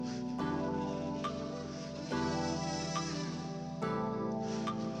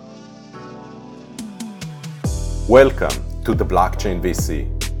Welcome to the Blockchain VC,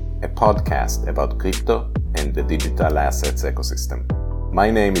 a podcast about crypto and the digital assets ecosystem. My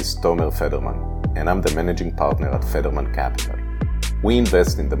name is Tomer Federman, and I'm the managing partner at Federman Capital. We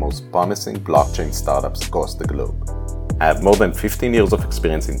invest in the most promising blockchain startups across the globe. I have more than 15 years of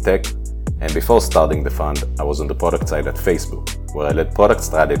experience in tech, and before starting the fund, I was on the product side at Facebook, where I led product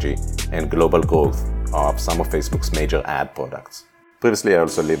strategy and global growth of some of Facebook's major ad products. Previously, I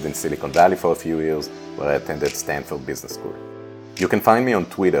also lived in Silicon Valley for a few years, where I attended Stanford Business School. You can find me on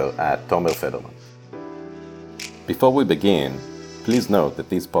Twitter at Tomer Federman. Before we begin, please note that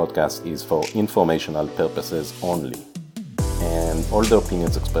this podcast is for informational purposes only, and all the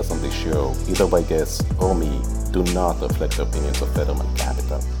opinions expressed on this show, either by guests or me, do not reflect the opinions of Federman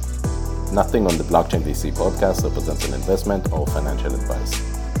Capital. Nothing on the Blockchain VC podcast represents an investment or financial advice.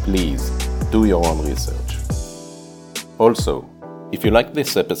 Please do your own research. Also, if you like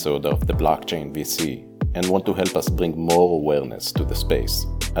this episode of the Blockchain VC and want to help us bring more awareness to the space,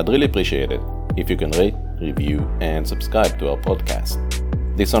 I'd really appreciate it if you can rate, review, and subscribe to our podcast.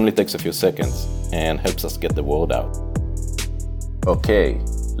 This only takes a few seconds and helps us get the word out. Okay,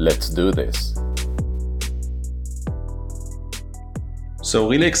 let's do this. So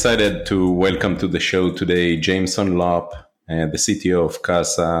really excited to welcome to the show today Jameson Lopp, the CTO of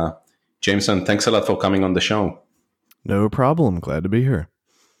Casa. Jameson, thanks a lot for coming on the show. No problem. Glad to be here.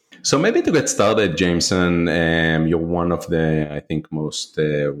 So maybe to get started, Jameson, you're one of the, I think, most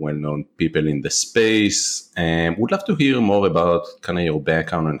well-known people in the space. Would love to hear more about kind of your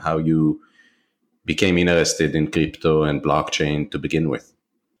background and how you became interested in crypto and blockchain to begin with.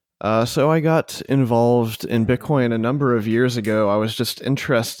 So I got involved in Bitcoin a number of years ago. I was just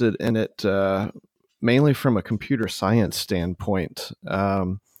interested in it mainly from a computer science standpoint.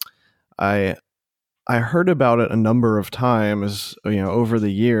 I heard about it a number of times, over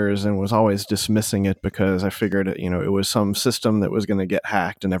the years, and was always dismissing it because I figured, it was some system that was going to get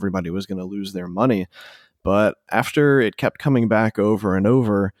hacked and everybody was going to lose their money. But after it kept coming back over and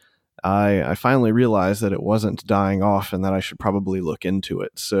over, I finally realized that it wasn't dying off and that I should probably look into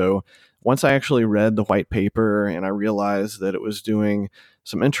it. So once I actually read the white paper and I realized that it was doing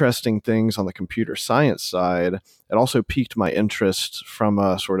some interesting things on the computer science side, it also piqued my interest from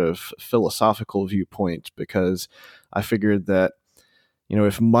a sort of philosophical viewpoint, because I figured that,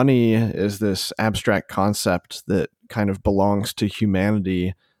 if money is this abstract concept that kind of belongs to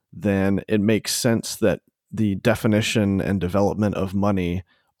humanity, then it makes sense that the definition and development of money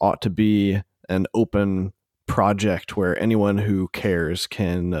ought to be an open project where anyone who cares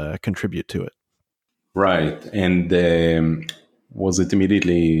can contribute to it. Right. And was it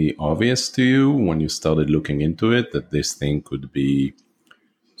immediately obvious to you when you started looking into it that this thing could be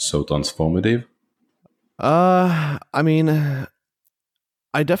so transformative? I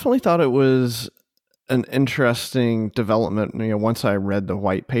definitely thought it was an interesting development. Once I read the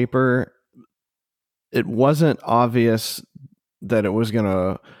white paper, it wasn't obvious that it was going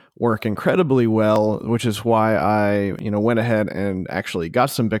to work incredibly well, which is why I, went ahead and actually got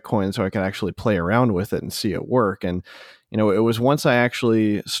some Bitcoin so I could actually play around with it and see it work. And, it was once I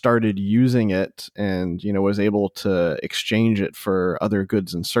actually started using it and, was able to exchange it for other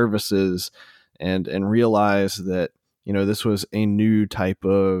goods and services and realize that, this was a new type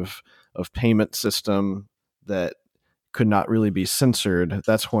of payment system that could not really be censored.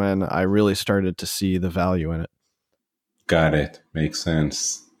 That's when I really started to see the value in it. Got it. Makes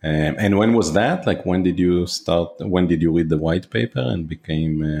sense. And when was that? Like, when did you read the white paper and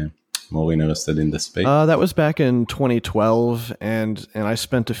became more interested in the space? That was back in 2012, and I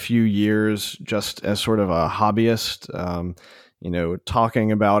spent a few years just as sort of a hobbyist,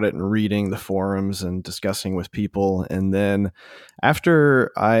 talking about it and reading the forums and discussing with people. And then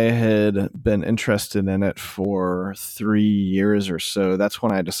after I had been interested in it for 3 years or so, that's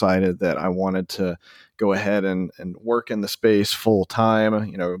when I decided that I wanted to go ahead and work in the space full time.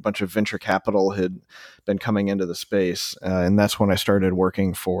 A bunch of venture capital had been coming into the space. And that's when I started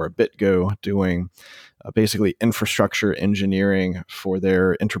working for BitGo, doing basically infrastructure engineering for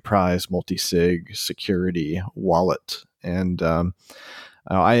their enterprise multi-sig security wallet. And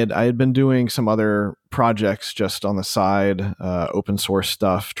I had been doing some other projects just on the side, open source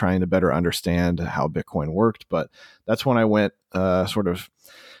stuff, trying to better understand how Bitcoin worked. But that's when I went sort of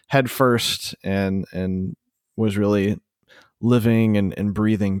head first and was really living and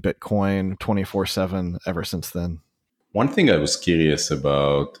breathing Bitcoin 24/7 ever since then. One thing I was curious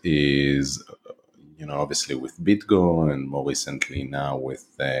about is, obviously with BitGo and more recently now with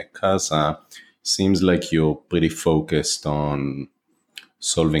Casa, seems like you're pretty focused on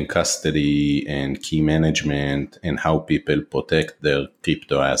solving custody and key management and how people protect their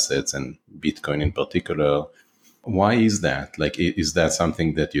crypto assets and Bitcoin in particular Why is that? Like, is that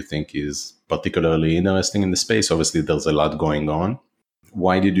something that you think is particularly interesting in the space? Obviously, there's a lot going on.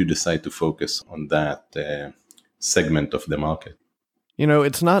 Why did you decide to focus on that segment of the market?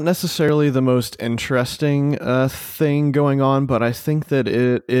 It's not necessarily the most interesting thing going on, but I think that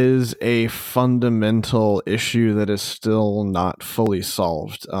it is a fundamental issue that is still not fully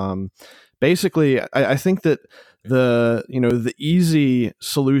solved. Basically, I think that the easy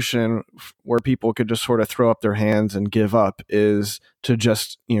solution where people could just sort of throw up their hands and give up is to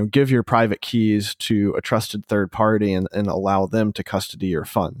just give your private keys to a trusted third party and allow them to custody your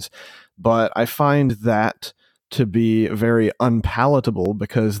funds. But I find that to be very unpalatable,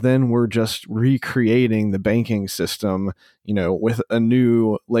 because then we're just recreating the banking system, with a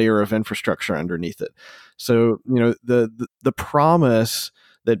new layer of infrastructure underneath it. So, the promise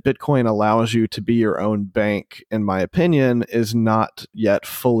that Bitcoin allows you to be your own bank, in my opinion, is not yet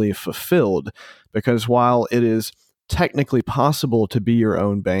fully fulfilled, because while it is technically possible to be your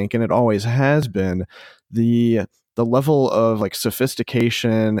own bank, and it always has been, the level of like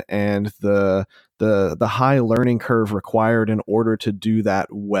sophistication and the high learning curve required in order to do that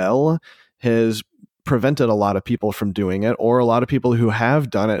well has prevented a lot of people from doing it, or a lot of people who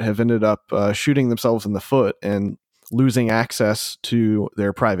have done it have ended up shooting themselves in the foot and losing access to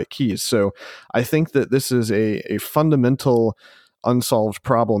their private keys. So I think that this is a fundamental unsolved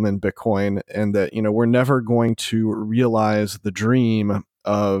problem in Bitcoin, and that we're never going to realize the dream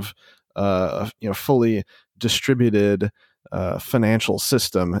of fully distributed financial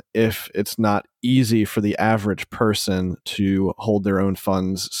system if it's not easy for the average person to hold their own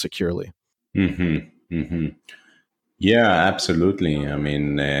funds securely. Mm-hmm. Mm-hmm. Yeah, absolutely. I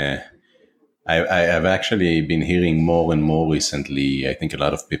mean, I've actually been hearing more and more recently. I think a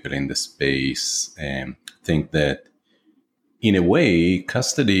lot of people in the space think that, in a way,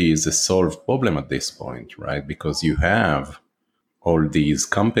 custody is a solved problem at this point, right? Because you have all these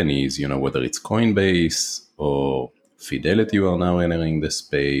companies, whether it's Coinbase or Fidelity, who are now entering the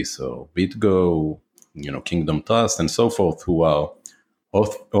space, or BitGo, Kingdom Trust, and so forth, who are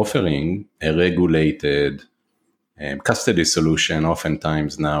offering a regulated custody solution,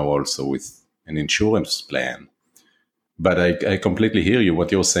 oftentimes now also with an insurance plan. But I completely hear you.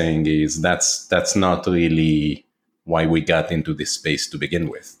 What you're saying is that's not really why we got into this space to begin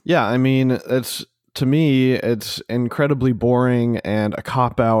with. Yeah, I mean, to me, it's incredibly boring and a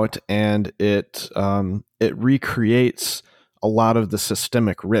cop-out, and it recreates a lot of the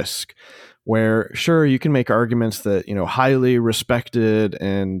systemic risk, where sure, you can make arguments that highly respected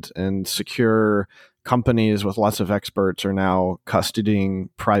and secure companies with lots of experts are now custodying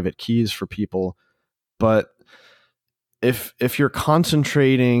private keys for people, but if you're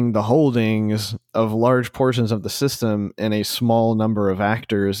concentrating the holdings of large portions of the system in a small number of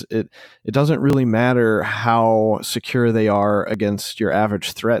actors, it doesn't really matter how secure they are against your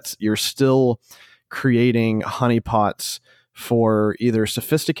average threats. You're still creating honeypots for either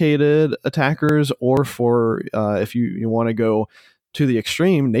sophisticated attackers, or for if you want to go to the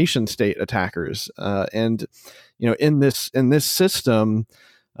extreme, nation state attackers. And in this system,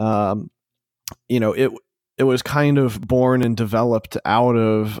 it was kind of born and developed out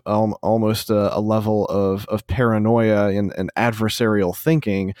of almost a level of paranoia and adversarial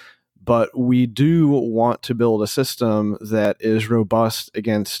thinking. But we do want to build a system that is robust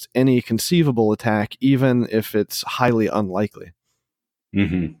against any conceivable attack, even if it's highly unlikely.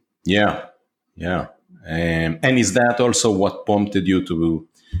 Mm-hmm. Yeah, yeah. And is that also what prompted you to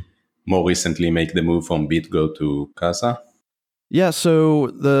more recently make the move from BitGo to Casa? Yeah, so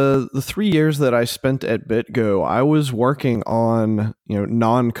the 3 years that I spent at BitGo, I was working on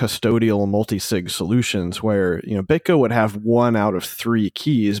non-custodial multi-sig solutions where BitGo would have 1 out of 3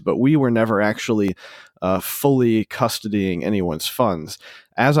 keys, but we were never actually fully custodying anyone's funds.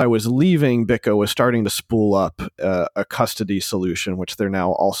 As I was leaving, BitGo was starting to spool up a custody solution, which they're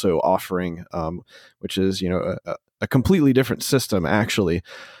now also offering, which is a completely different system actually,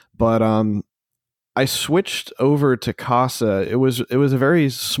 but I switched over to Casa. It was a very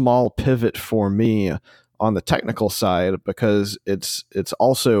small pivot for me on the technical side, because it's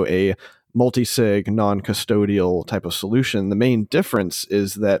also a multi-sig non-custodial type of solution. The main difference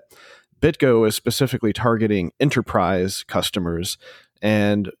is that BitGo is specifically targeting enterprise customers,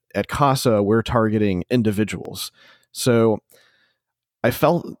 and at Casa we're targeting individuals. So I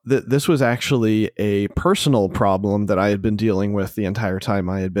felt that this was actually a personal problem that I had been dealing with the entire time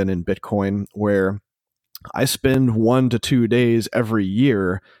I had been in Bitcoin, where I spend 1 to 2 days every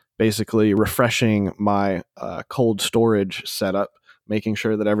year basically refreshing my cold storage setup, making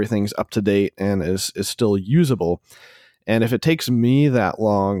sure that everything's up to date and is still usable. And if it takes me that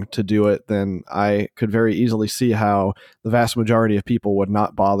long to do it, then I could very easily see how the vast majority of people would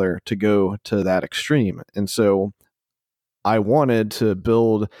not bother to go to that extreme. And so I wanted to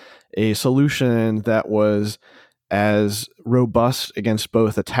build a solution that was as robust against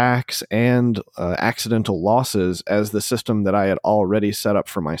both attacks and accidental losses as the system that I had already set up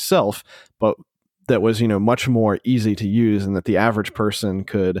for myself, but that was, much more easy to use and that the average person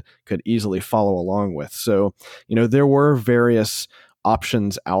could easily follow along with. So, there were various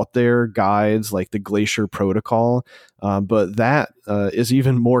options out there, guides like the Glacier protocol, but that is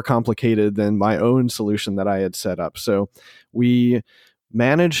even more complicated than my own solution that I had set up. So we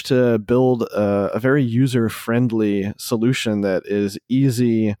managed to build a very user-friendly solution that is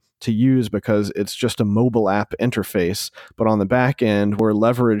easy to use because it's just a mobile app interface. But on the back end, we're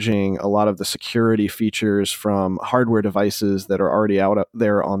leveraging a lot of the security features from hardware devices that are already out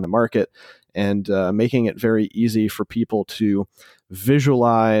there on the market and making it very easy for people to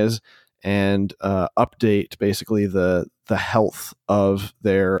visualize and update basically the health of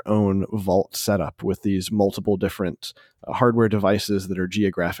their own vault setup with these multiple different hardware devices that are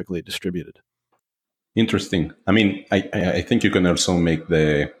geographically distributed. Interesting. I mean, I think you can also make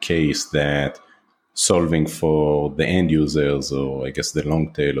the case that solving for the end users, or I guess the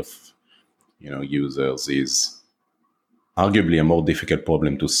long tail of users, is arguably a more difficult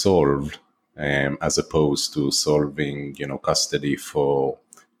problem to solve as opposed to solving custody for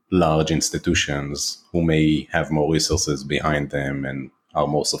large institutions who may have more resources behind them and are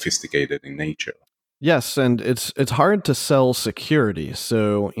more sophisticated in nature. Yes, and it's hard to sell security.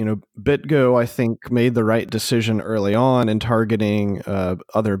 So, BitGo, I think, made the right decision early on in targeting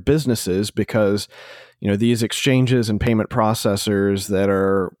other businesses because, these exchanges and payment processors that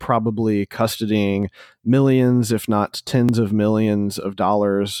are probably custodying millions, if not tens of millions of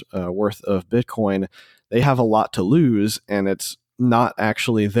dollars worth of Bitcoin, they have a lot to lose, and it's not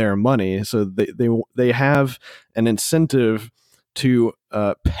actually their money. So they have an incentive to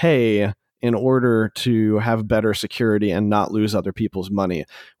pay in order to have better security and not lose other people's money.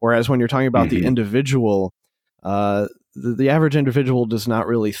 Whereas when you're talking about the individual, the average individual does not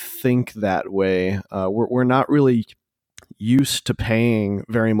really think that way. We're not really used to paying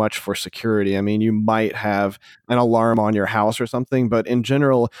very much for security. I mean, you might have an alarm on your house or something, but in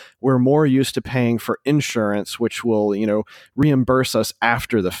general, we're more used to paying for insurance, which will, reimburse us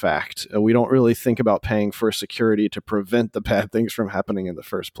after the fact. We don't really think about paying for security to prevent the bad things from happening in the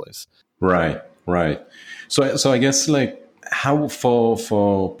first place. Right. So I guess how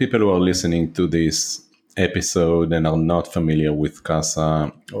for people who are listening to this episode and are not familiar with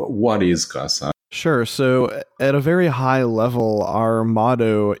Casa, what is Casa? Sure. So at a very high level, our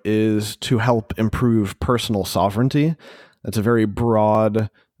motto is to help improve personal sovereignty. That's a very broad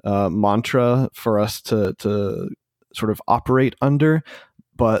mantra for us to sort of operate under.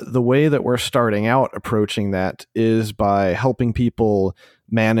 But the way that we're starting out approaching that is by helping people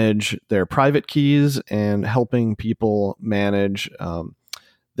manage their private keys and helping people manage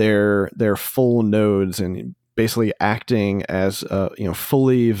their full nodes and basically acting as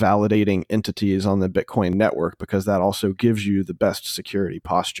fully validating entities on the Bitcoin network, because that also gives you the best security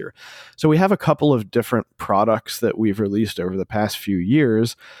posture. So we have a couple of different products that we've released over the past few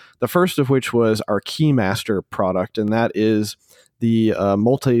years. The first of which was our Keymaster product, and that is the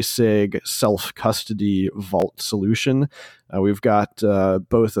multi-sig self-custody vault solution. We've got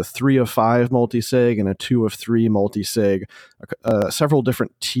both a 3 of 5 multi-sig and a 2 of 3 multi-sig, several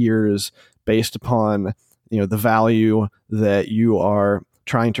different tiers based upon the value that you are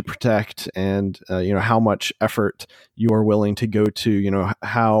trying to protect and how much effort you are willing to go to,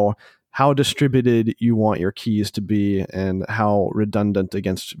 how distributed you want your keys to be and how redundant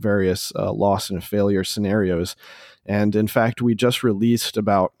against various loss and failure scenarios. And in fact, we just released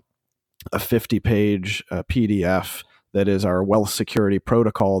about a 50-page PDF that is our wealth security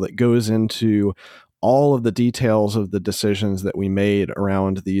protocol that goes into all of the details of the decisions that we made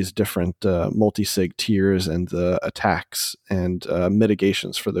around these different multi-sig tiers and the attacks and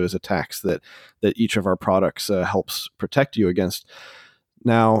mitigations for those attacks that each of our products helps protect you against.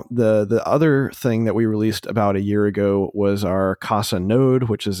 Now, the other thing that we released about a year ago was our Casa node,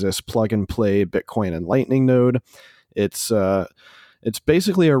 which is this plug-and-play Bitcoin and Lightning node. It's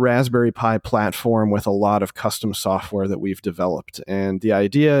basically a Raspberry Pi platform with a lot of custom software that we've developed. And the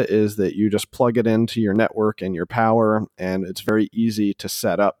idea is that you just plug it into your network and your power, and it's very easy to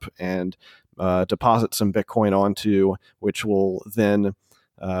set up and deposit some Bitcoin onto, which will then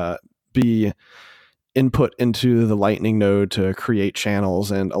be input into the Lightning node to create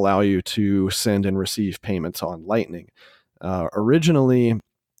channels and allow you to send and receive payments on Lightning. Originally,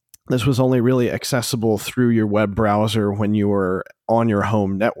 this was only really accessible through your web browser when you were on your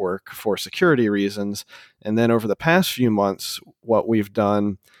home network for security reasons. And then over the past few months, what we've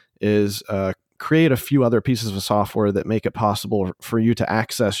done is create a few other pieces of software that make it possible for you to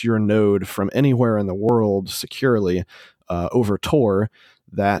access your node from anywhere in the world securely over Tor.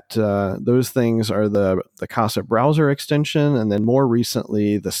 Those things are the Casa browser extension, and then more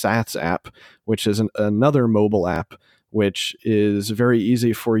recently the Sats app, which is another mobile app, which is very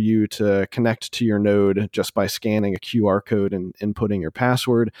easy for you to connect to your node just by scanning a QR code and inputting your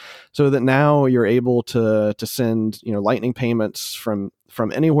password, so that now you're able to send Lightning payments from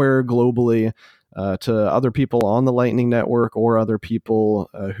anywhere globally to other people on the Lightning Network or other people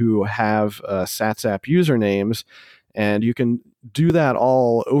who have Sats app usernames. And you can do that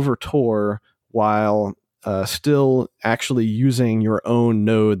all over Tor while still actually using your own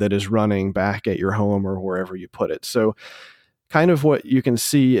node that is running back at your home or wherever you put it. So kind of what you can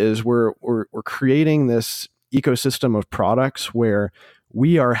see is we're creating this ecosystem of products where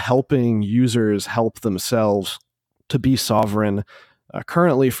we are helping users help themselves to be sovereign,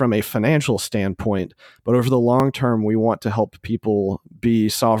 currently from a financial standpoint, but over the long term, we want to help people be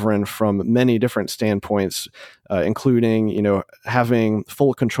sovereign from many different standpoints, including, having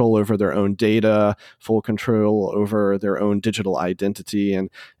full control over their own data, full control over their own digital identity, and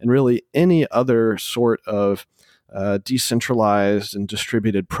really any other sort of decentralized and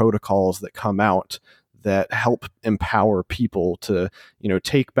distributed protocols that come out that help empower people to,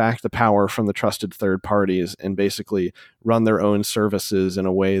 take back the power from the trusted third parties and basically run their own services in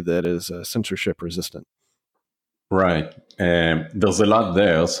a way that is censorship resistant. Right. There's a lot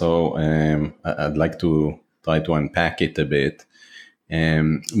there, so I'd like to try to unpack it a bit.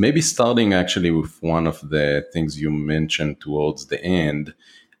 Maybe starting actually with one of the things you mentioned towards the end.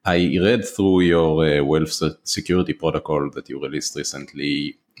 I read through your wealth security protocol that you released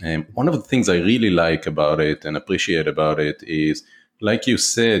recently. One of the things I really like about it and appreciate about it is, like you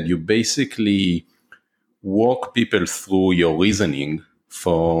said, you basically walk people through your reasoning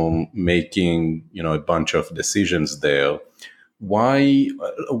for making, a bunch of decisions there. Why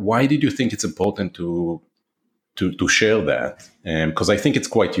did you think it's important to share that? Because I think it's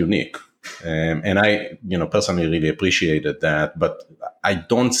quite unique. And I, personally really appreciated that, but I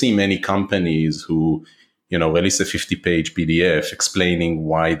don't see many companies who, release a 50-page PDF explaining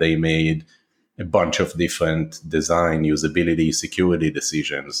why they made a bunch of different design, usability, security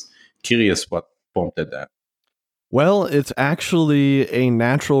decisions. Curious what prompted that. Well, it's actually a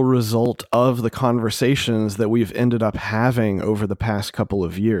natural result of the conversations that we've ended up having over the past couple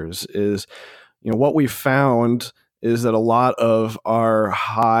of years. Is, what we've found is that a lot of our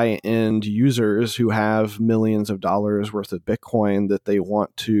high-end users who have millions of dollars worth of Bitcoin that they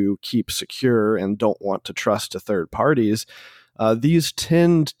want to keep secure and don't want to trust to third parties, these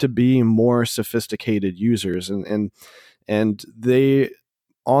tend to be more sophisticated users, and they,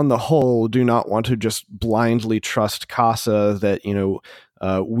 on the whole, do not want to just blindly trust Casa that,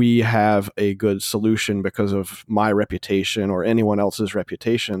 we have a good solution because of my reputation or anyone else's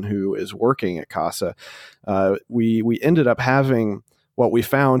reputation who is working at Casa. We ended up having what we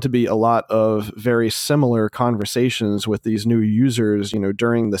found to be a lot of very similar conversations with these new users,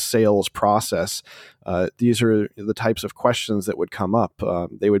 during the sales process. These are the types of questions that would come up.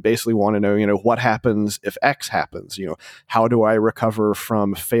 They would basically want to know, what happens if X happens? How do I recover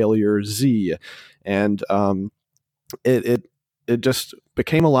from failure Z? And it just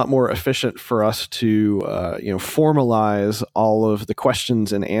became a lot more efficient for us to formalize all of the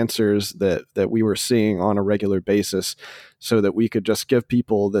questions and answers that we were seeing on a regular basis, so that we could just give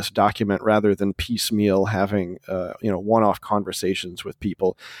people this document rather than piecemeal having one-off conversations with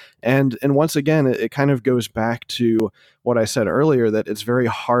people. And once again, it kind of goes back to what I said earlier, that it's very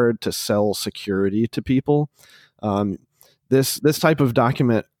hard to sell security to people. This type of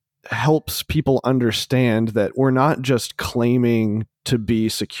document helps people understand that we're not just claiming to be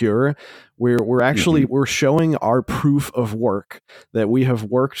secure. We're actually we're showing our proof of work, that we have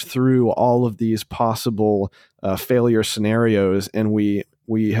worked through all of these possible failure scenarios, and we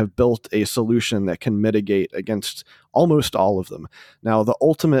have built a solution that can mitigate against almost all of them. Now, the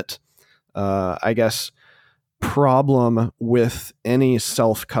ultimate, problem with any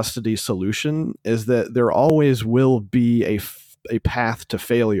self-custody solution is that there always will be a path to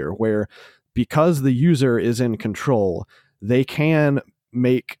failure, where, because the user is in control, they can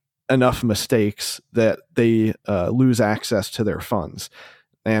make enough mistakes that they lose access to their funds.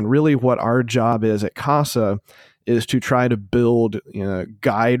 And really what our job is at Casa is to try to build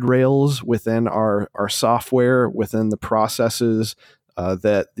guide rails within our software, within the processes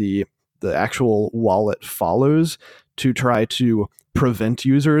that the actual wallet follows, to try to prevent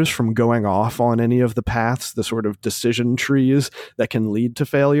users from going off on any of the paths, the sort of decision trees that can lead to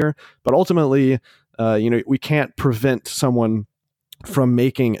failure. But ultimately, we can't prevent someone from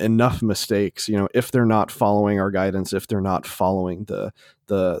making enough mistakes, if they're not following our guidance, if they're not following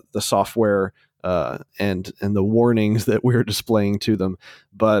the software and the warnings that we're displaying to them.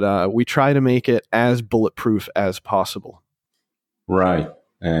 But we try to make it as bulletproof as possible. Right.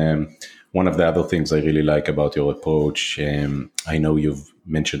 One of the other things I really like about your approach, I know you've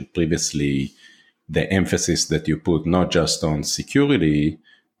mentioned previously the emphasis that you put not just on security,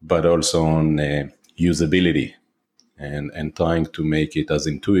 but also on usability and trying to make it as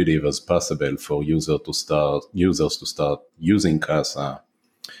intuitive as possible for users to start using Casa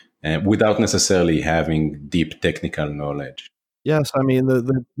without necessarily having deep technical knowledge. Yes, I mean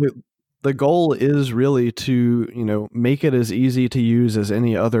the goal is really to make it as easy to use as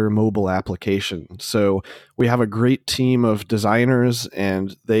any other mobile application. So we have a great team of designers,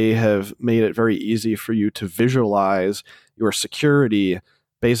 and they have made it very easy for you to visualize your security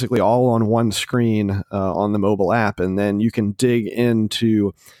basically all on one screen on the mobile app, and then you can dig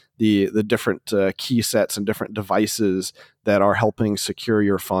into the different key sets and different devices that are helping secure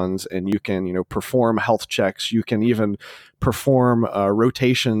your funds, and you can perform health checks. You can even perform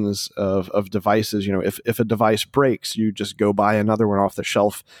rotations of devices. If a device breaks, you just go buy another one off the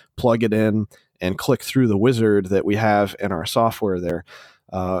shelf, plug it in, and click through the wizard that we have in our software there.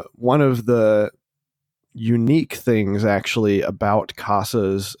 One of the unique things actually about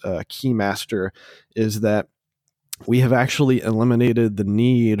Casa's Keymaster is that we have actually eliminated the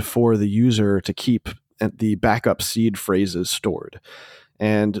need for the user to keep the backup seed phrases stored.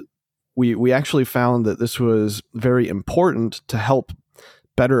 And we actually found that this was very important to help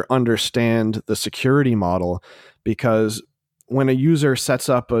better understand the security model, because when a user sets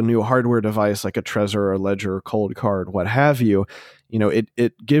up a new hardware device like a Trezor or Ledger or Coldcard, what have you,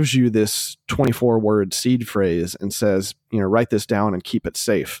 it gives you this 24-word seed phrase and says, write this down and keep it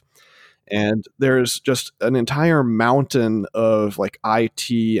safe. And there's just an entire mountain of like IT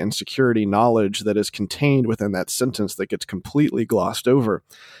and security knowledge that is contained within that sentence that gets completely glossed over.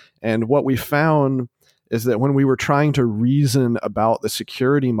 And what we found is that when we were trying to reason about the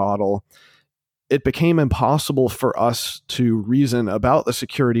security model, it became impossible for us to reason about the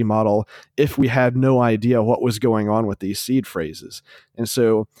security model if we had no idea what was going on with these seed phrases. And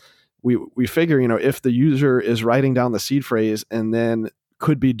so we figure, if the user is writing down the seed phrase and then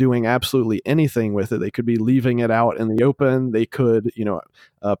could be doing absolutely anything with it. They could be leaving it out in the open. They could,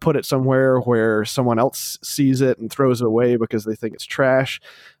 put it somewhere where someone else sees it and throws it away because they think it's trash.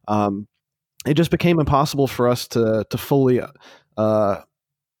 It just became impossible for us to fully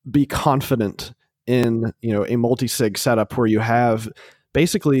be confident in, a multi-sig setup where you have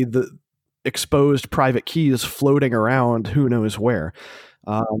basically the exposed private keys floating around who knows where.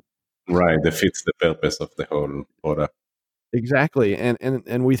 Right, that fits the purpose of the whole product. Exactly.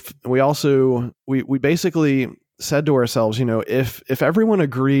 And we also basically said to ourselves, if everyone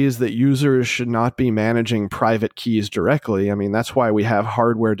agrees that users should not be managing private keys directly, I mean, that's why we have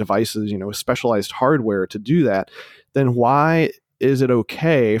hardware devices, specialized hardware to do that, then why is it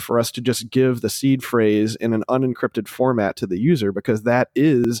okay for us to just give the seed phrase in an unencrypted format to the user? Because that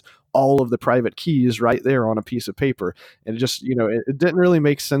is all of the private keys right there on a piece of paper. And it just, it didn't really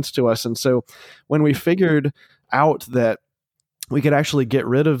make sense to us. And so when we figured out that we could actually get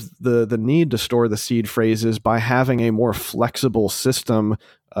rid of the need to store the seed phrases by having a more flexible system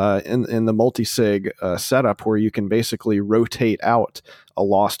in the multi-sig setup where you can basically rotate out a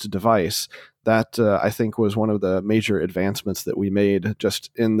lost device. That I think was one of the major advancements that we made just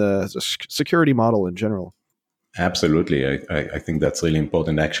in the security model in general. Absolutely. I think that's really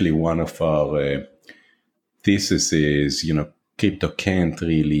important. Actually, one of our thesis is, crypto can't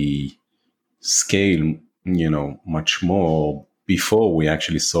really scale, much more before we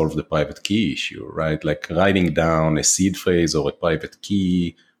actually solve the private key issue, right? Like writing down a seed phrase or a private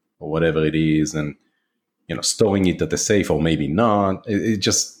key or whatever it is, and storing it at a safe or maybe not.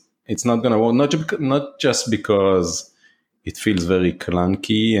 It's not going to work. Not just because it feels very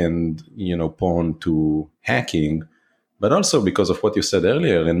clunky and prone to hacking, but also because of what you said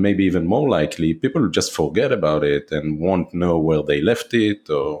earlier, and maybe even more likely, people just forget about it and won't know where they left it,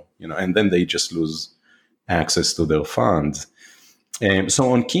 or and then they just lose access to their funds.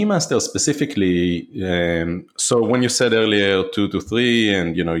 So on Keymaster specifically, so when you said earlier 2 to 3,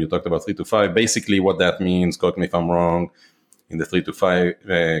 and you talked about 3 to 5, basically what that means, correct me if I'm wrong, in the 3 to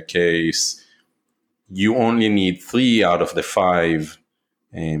 5 case, you only need 3 out of the 5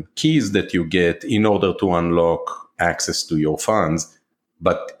 keys that you get in order to unlock access to your funds,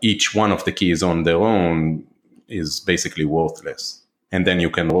 but each one of the keys on their own is basically worthless. and then you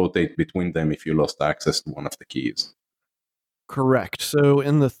can rotate between them if you lost access to one of the keys. Correct. So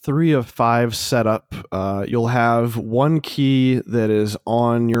in the 3 of 5 setup, you'll have one key that is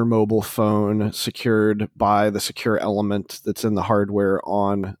on your mobile phone, secured by the secure element that's in the hardware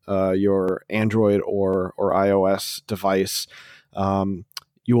on your Android or iOS device.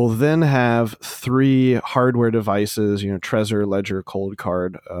 You will then have 3 hardware devices, Trezor, Ledger,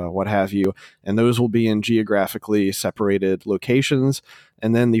 Coldcard, what have you, and those will be in geographically separated locations.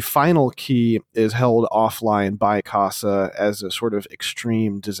 And then the final key is held offline by Casa as a sort of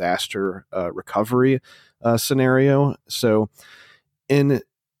extreme disaster recovery scenario. So in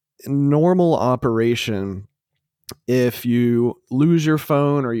normal operation, if you lose your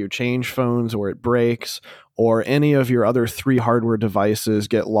phone or you change phones or it breaks or any of your other 3 hardware devices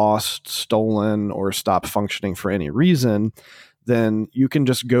get lost, stolen, or stop functioning for any reason, then you can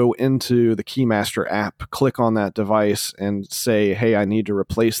just go into the Keymaster app, click on that device and say, hey, I need to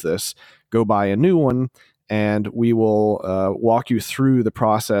replace this, go buy a new one, and we will walk you through the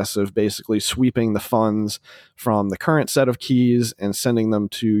process of basically sweeping the funds from the current set of keys and sending them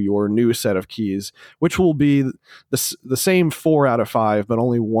to your new set of keys, which will be the same 4 out of 5, but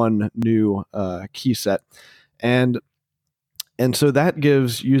only one new key set. And so that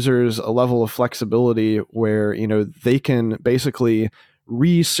gives users a level of flexibility where, they can basically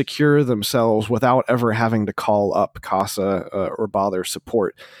re-secure themselves without ever having to call up Casa or bother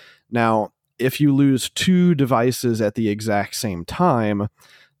support. Now, if you lose 2 devices at the exact same time,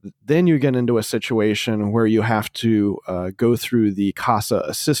 then you get into a situation where you have to go through the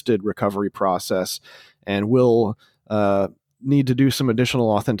Casa-assisted recovery process, and will need to do some additional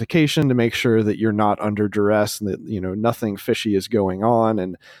authentication to make sure that you're not under duress and that nothing fishy is going on.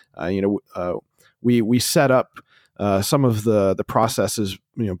 And we set up some of the processes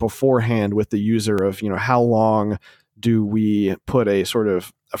beforehand with the user of how long do we put a sort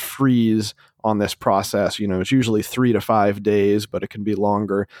of a freeze on this process. It's usually 3 to 5 days, but it can be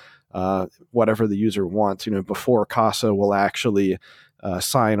longer, whatever the user wants, before Casa will actually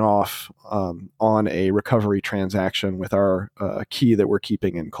sign off on a recovery transaction with our key that we're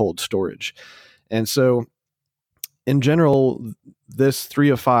keeping in cold storage. And so in general, this 3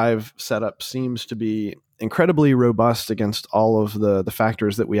 of 5 setup seems to be incredibly robust against all of the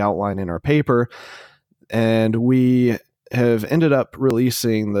factors that we outline in our paper. And we have ended up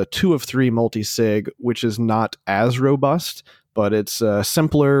releasing the 2 of 3 multi-sig, which is not as robust, but it's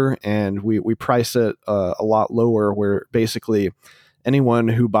simpler, and we price it a lot lower, where basically anyone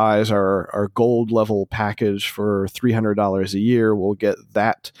who buys our gold level package for $300 a year will get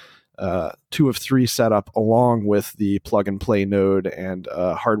that 2 of 3 setup along with the plug and play node and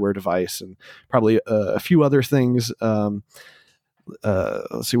hardware device, and probably a few other things.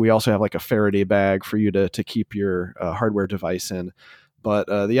 Let's see, we also have like a Faraday bag for you to keep your hardware device in. But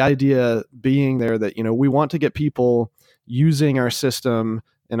the idea being there that, we want to get people using our system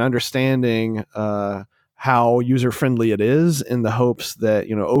and understanding how user-friendly it is, in the hopes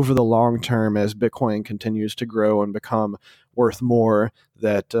that, over the long term, as Bitcoin continues to grow and become worth more,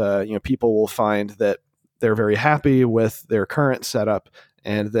 that, people will find that they're very happy with their current setup,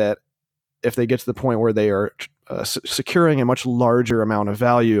 and that if they get to the point where they are securing a much larger amount of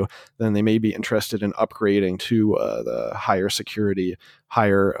value, then they may be interested in upgrading to the higher security,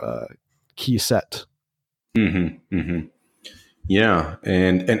 higher key set. Mm-hmm, mm-hmm. Yeah,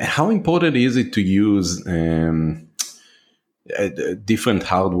 and how important is it to use different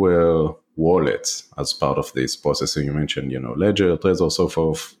hardware wallets as part of this process? So you mentioned, Ledger, Trezor, so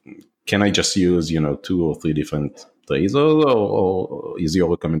forth. Can I just use, 2 or 3 different Trezors, or is your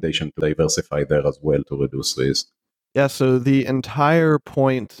recommendation to diversify there as well to reduce risk? Yeah, so the entire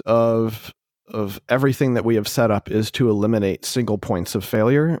point of everything that we have set up is to eliminate single points of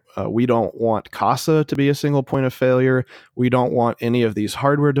failure. We don't want Casa to be a single point of failure. We don't want any of these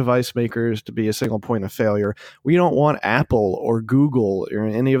hardware device makers to be a single point of failure. We don't want Apple or Google or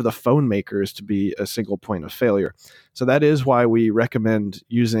any of the phone makers to be a single point of failure. So that is why we recommend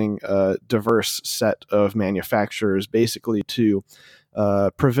using a diverse set of manufacturers, basically to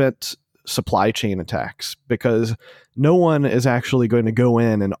prevent supply chain attacks, because no one is actually going to go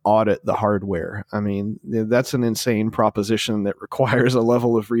in and audit the hardware. I mean, that's an insane proposition that requires a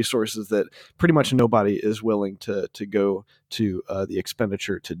level of resources that pretty much nobody is willing to go to the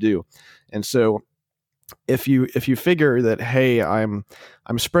expenditure to do. And so if you figure that, hey, I'm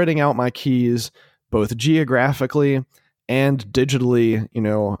spreading out my keys both geographically and digitally,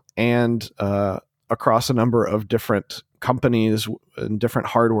 and across a number of different companies and different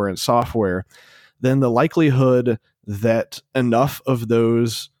hardware and software, then the likelihood that enough of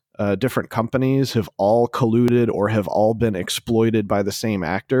those different companies have all colluded or have all been exploited by the same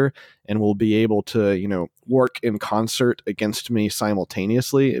actor and will be able to, work in concert against me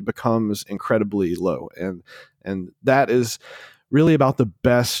simultaneously, it becomes incredibly low. And that is really about the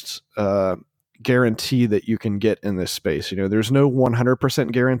best guarantee that you can get in this space. There's no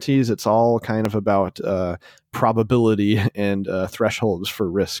 100% guarantees. It's all kind of about probability and thresholds for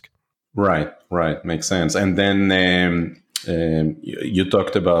risk. Right. Makes sense. And then you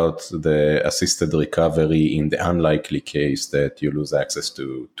talked about the assisted recovery in the unlikely case that you lose access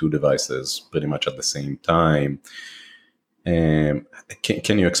to two devices pretty much at the same time.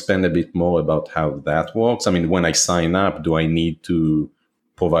 Can you expand a bit more about how that works? I mean, when I sign up, do I need to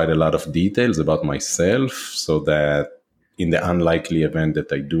provide a lot of details about myself so that in the unlikely event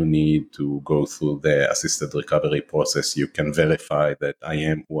that I do need to go through the assisted recovery process, you can verify that I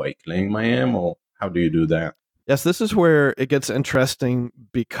am who I claim I am? Or how do you do that? Yes, this is where it gets interesting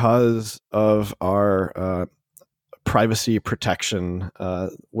because of our privacy protection.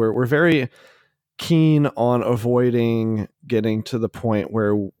 We're very keen on avoiding getting to the point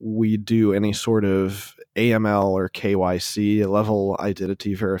where we do any sort of AML or KYC, level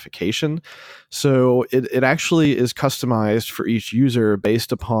identity verification. So it actually is customized for each user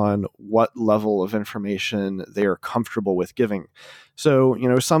based upon what level of information they are comfortable with giving. So,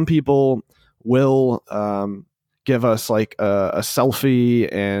 some people will give us like a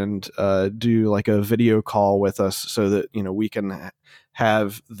selfie and do like a video call with us so that, we can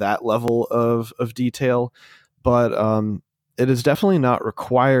have that level of detail. But it is definitely not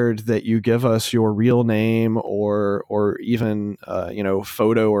required that you give us your real name or even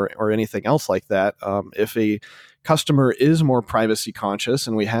photo or anything else like that. If a customer is more privacy conscious,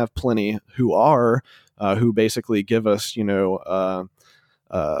 and we have plenty who are, who basically give us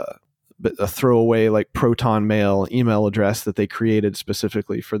a throwaway like Proton Mail email address that they created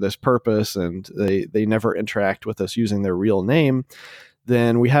specifically for this purpose, and they never interact with us using their real name,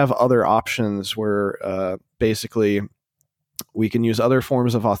 then we have other options where basically we can use other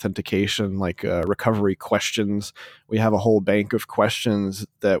forms of authentication like recovery questions. We have a whole bank of questions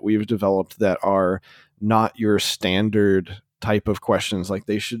that we've developed that are not your standard type of questions. Like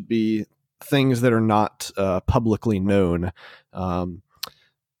they should be things that are not publicly known.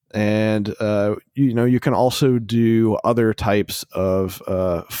 And you can also do other types of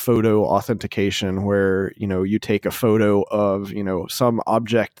photo authentication where, you take a photo of, some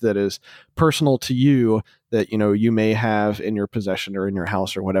object that is personal to you that, you may have in your possession or in your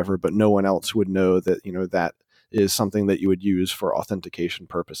house or whatever, but no one else would know that, that is something that you would use for authentication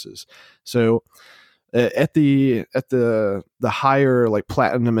purposes. So at the higher like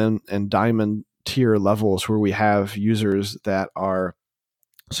platinum and diamond tier levels where we have users that are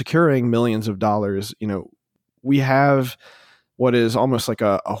securing millions of dollars, we have what is almost like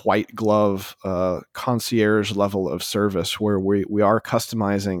a white glove concierge level of service where we are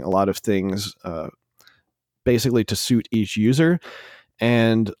customizing a lot of things basically to suit each user.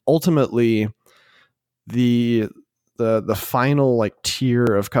 And ultimately the final like tier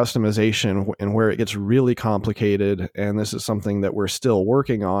of customization and where it gets really complicated, and this is something that we're still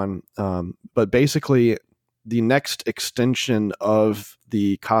working on, but basically the next extension of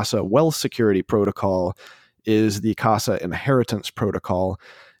the Casa Wealth Security Protocol is the Casa Inheritance Protocol.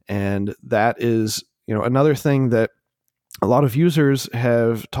 And that is, another thing that a lot of users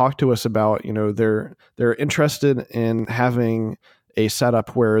have talked to us about. They're interested in having a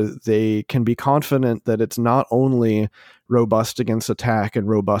setup where they can be confident that it's not only robust against attack and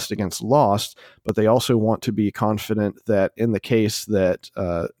robust against loss, but they also want to be confident that in the case that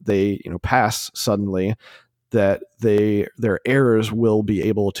they pass suddenly, that their heirs will be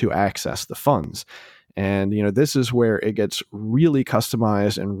able to access the funds. And, this is where it gets really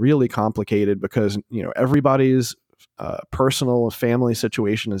customized and really complicated because, everybody's personal family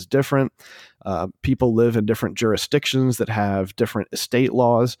situation is different. People live in different jurisdictions that have different estate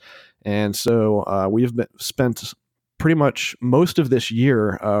laws. And so we've spent pretty much most of this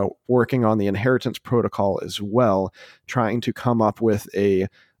year working on the inheritance protocol as well, trying to come up with a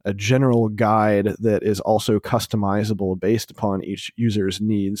general guide that is also customizable based upon each user's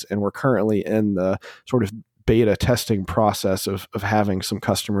needs. And we're currently in the sort of beta testing process of having some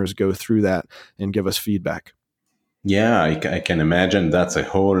customers go through that and give us feedback. Yeah, I can imagine that's a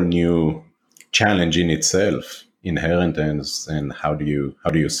whole new challenge in itself, inheritance, and how do you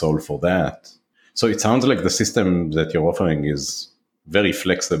solve for that? So it sounds like the system that you're offering is very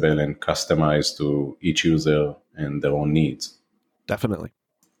flexible and customized to each user and their own needs. Definitely.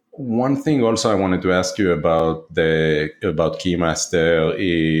 One thing also I wanted to ask you about Keymaster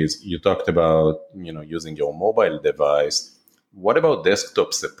is you talked about using your mobile device. What about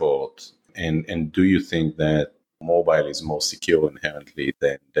desktop support? And do you think that mobile is more secure inherently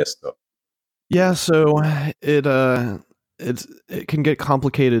than desktop? Yeah, so it can get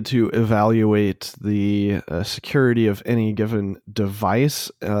complicated to evaluate the security of any given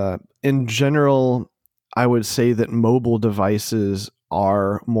device. In general, I would say that mobile devices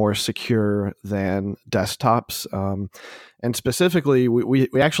are more secure than desktops. And specifically,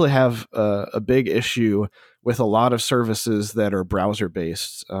 we actually have a big issue with a lot of services that are browser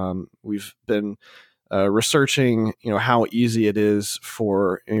based. We've been researching, how easy it is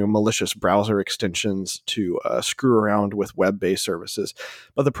for malicious browser extensions to screw around with web-based services.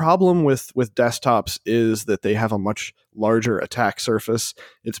 But the problem with desktops is that they have a much larger attack surface.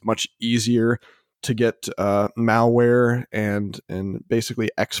 It's much easier to get malware and basically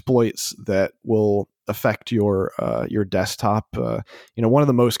exploits that will affect your desktop. One of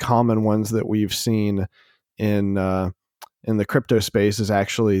the most common ones that we've seen in the crypto space is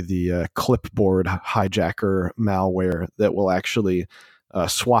actually the clipboard hijacker malware that will actually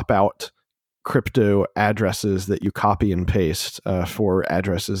swap out crypto addresses that you copy and paste for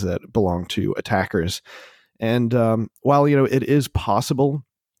addresses that belong to attackers. And while it is possible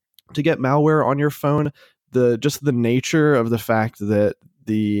to get malware on your phone, the nature of the fact that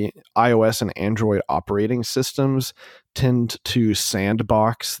the iOS and Android operating systems tend to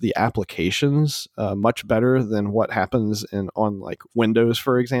sandbox the applications much better than what happens on like Windows,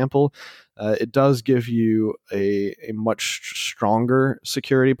 for example. It does give you a much stronger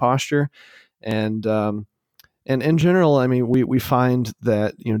security posture, and in general, I mean, we find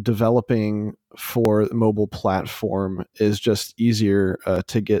that developing for the mobile platform is just easier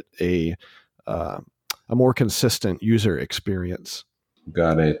to get a more consistent user experience.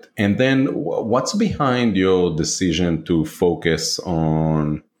 Got it. And then what's behind your decision to focus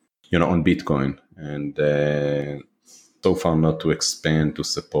on Bitcoin and so far not to expand to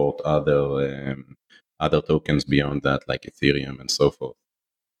support other tokens beyond that, like Ethereum and so forth?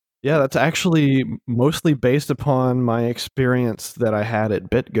 Yeah, that's actually mostly based upon my experience that I had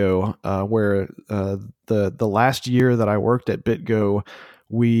at BitGo, where the last year that I worked at BitGo,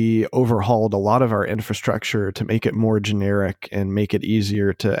 we overhauled a lot of our infrastructure to make it more generic and make it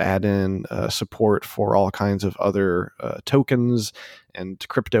easier to add in support for all kinds of other tokens and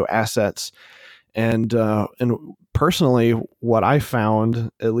crypto assets. And personally, what I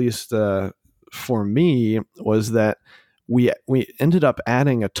found, at least for me, was that we ended up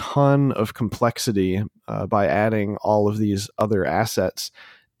adding a ton of complexity by adding all of these other assets,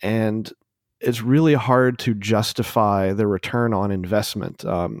 and it's really hard to justify the return on investment.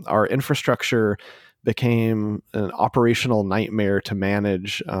 Our infrastructure became an operational nightmare to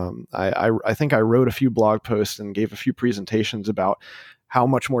manage. I think I wrote a few blog posts and gave a few presentations about how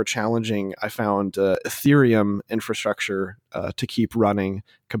much more challenging I found Ethereum infrastructure to keep running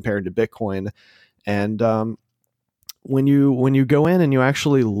compared to Bitcoin. And when you go in and you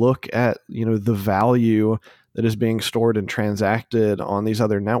actually look at the value that is being stored and transacted on these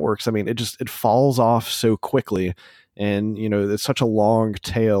other networks, I mean, it falls off so quickly, and it's such a long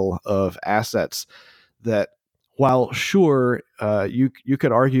tail of assets that while sure you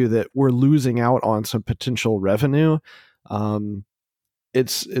could argue that we're losing out on some potential revenue,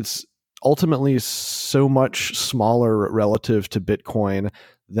 it's ultimately so much smaller relative to Bitcoin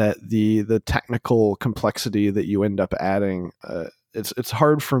that the technical complexity that you end up adding, it's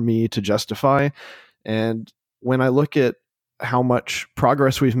hard for me to justify. And when I look at how much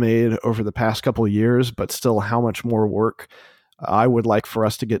progress we've made over the past couple of years, but still how much more work I would like for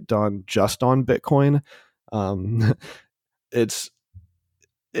us to get done just on Bitcoin,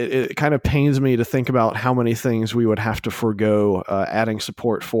 it kind of pains me to think about how many things we would have to forego adding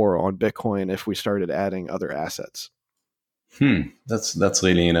support for on Bitcoin if we started adding other assets. That's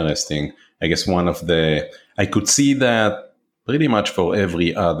really interesting. I guess I could see that pretty much for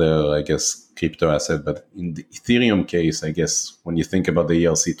every other, I guess, crypto asset. But in the Ethereum case, I guess when you think about the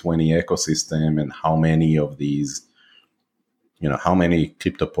ERC20 ecosystem and how many of these, how many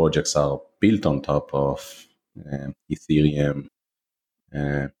crypto projects are built on top of Ethereum,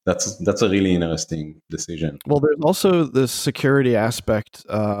 that's a really interesting decision. Well, there's also the security aspect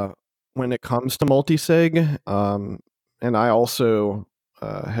when it comes to multisig. And I also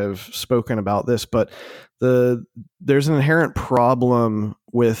have spoken about this, but there's an inherent problem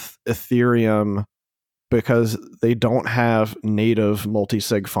with Ethereum because they don't have native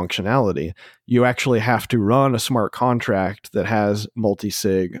multisig functionality. You actually have to run a smart contract that has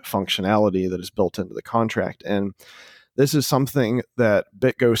multisig functionality that is built into the contract. And this is something that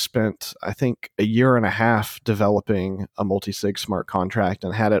BitGo spent, I think, a year and a half developing a multi-sig smart contract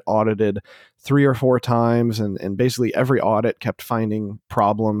and had it audited 3 or 4 times. And basically every audit kept finding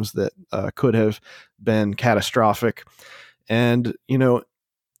problems that could have been catastrophic. And,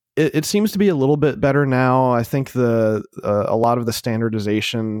 it seems to be a little bit better now. I think a lot of the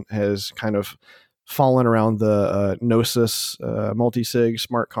standardization has kind of fallen around the Gnosis multi-sig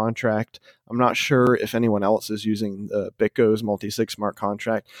smart contract. I'm not sure if anyone else is using BitGo's multi-sig smart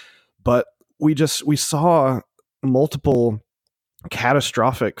contract, but we saw multiple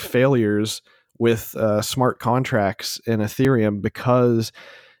catastrophic failures with smart contracts in Ethereum because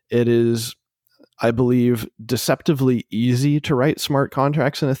it is, I believe, deceptively easy to write smart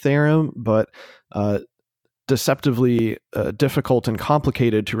contracts in Ethereum, but deceptively difficult and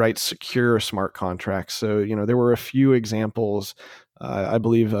complicated to write secure smart contracts. So, there were a few examples. I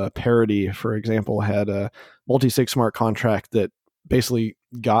believe Parity, for example, had a multi-sig smart contract that basically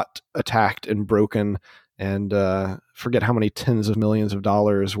got attacked and broken, and forget how many tens of millions of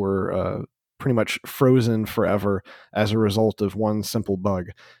dollars were pretty much frozen forever as a result of one simple bug.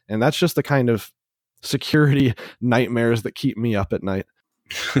 And that's just the kind of security nightmares that keep me up at night.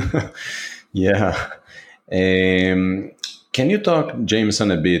 Yeah. Can you talk, Jameson,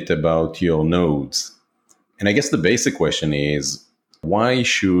 a bit about your nodes? And I guess the basic question is, why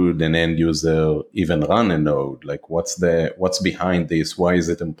should an end user even run a node? Like, what's behind this? Why is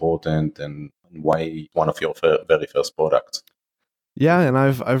it important? And why one of your very first products? Yeah, and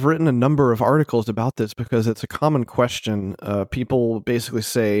I've written a number of articles about this because it's a common question. People basically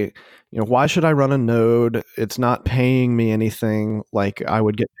say, why should I run a node? It's not paying me anything like I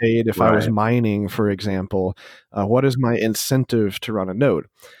would get paid if I was mining, for example. What is my incentive to run a node?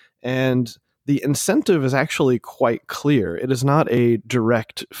 And the incentive is actually quite clear. It is not a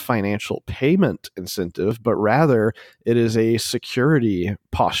direct financial payment incentive, but rather it is a security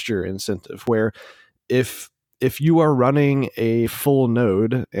posture incentive where if you are running a full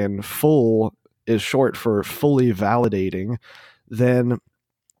node, and full is short for fully validating, then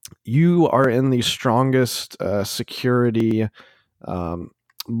you are in the strongest security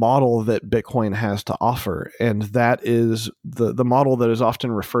model that Bitcoin has to offer. And that is the model that is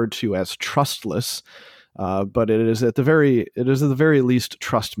often referred to as trustless, but it is at the very least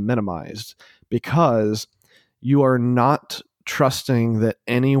trust minimized, because you are not trusting that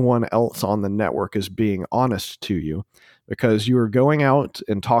anyone else on the network is being honest to you, because you are going out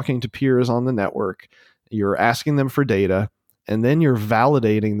and talking to peers on the network, you're asking them for data, and then you're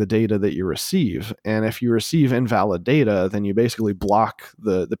validating the data that you receive. And if you receive invalid data, then you basically block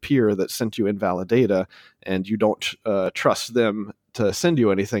the peer that sent you invalid data, and you don't trust them to send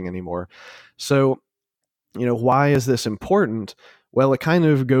you anything anymore. So, why is this important? Well, it kind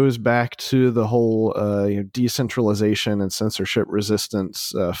of goes back to the whole decentralization and censorship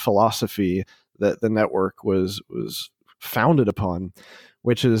resistance philosophy that the network was founded upon,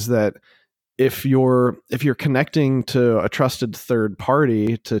 which is that if you're connecting to a trusted third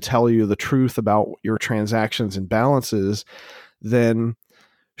party to tell you the truth about your transactions and balances, then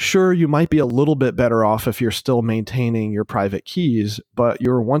sure, you might be a little bit better off if you're still maintaining your private keys, but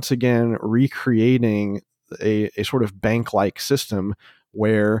you're once again recreating a sort of bank-like system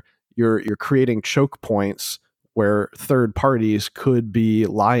where you're creating choke points where third parties could be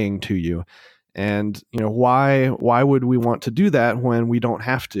lying to you. And why would we want to do that when we don't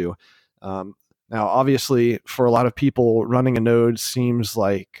have to? Now, obviously, for a lot of people, running a node seems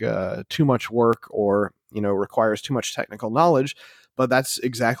like too much work, or requires too much technical knowledge. But that's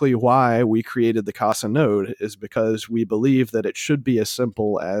exactly why we created the Casa node, is because we believe that it should be as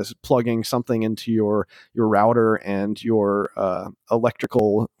simple as plugging something into your router and your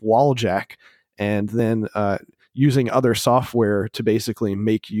electrical wall jack, and then using other software to basically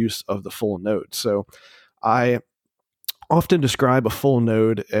make use of the full node. So I often describe a full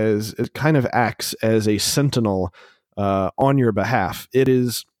node as it kind of acts as a sentinel on your behalf. It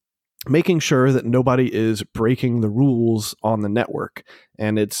is making sure that nobody is breaking the rules on the network,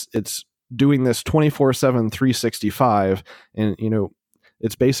 and it's doing this 24/7, 365, and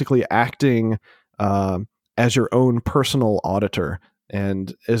it's basically acting as your own personal auditor.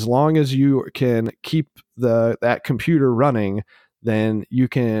 And as long as you can keep that computer running, then you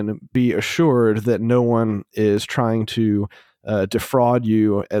can be assured that no one is trying to defraud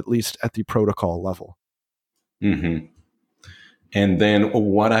you, at least at the protocol level. Mm-hmm. And then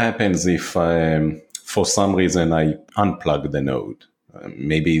what happens if, for some reason, I unplug the node?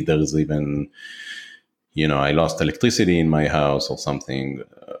 Maybe there's even, I lost electricity in my house or something.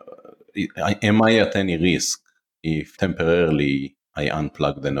 Am I at any risk if temporarily I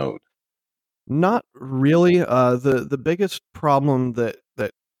unplug the node? Not really. The biggest problem that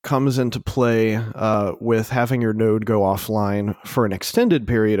comes into play with having your node go offline for an extended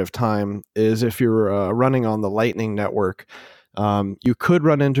period of time is if you're running on the Lightning Network. You could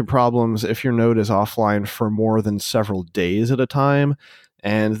run into problems if your node is offline for more than several days at a time.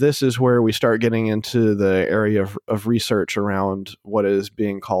 And this is where we start getting into the area of research around what is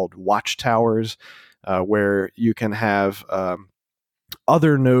being called watchtowers, where you can have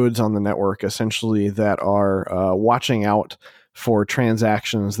other nodes on the network essentially that are watching out for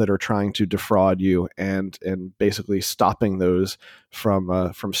transactions that are trying to defraud you and basically stopping those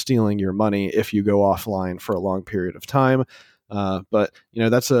from stealing your money if you go offline for a long period of time. But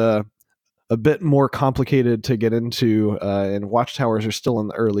that's a bit more complicated to get into, and watchtowers are still in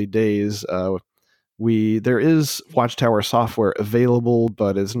the early days. There is watchtower software available,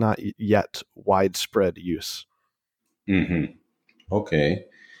 but is not yet widespread use. Mm-hmm. Okay.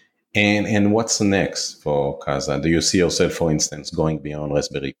 And what's next for Casa? Do you see yourself, for instance, going beyond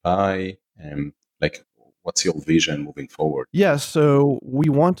Raspberry Pi? Like, what's your vision moving forward? Yeah, so we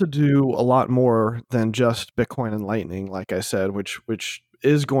want to do a lot more than just Bitcoin and Lightning, like I said, which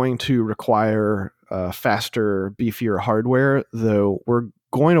is going to require faster, beefier hardware, though we're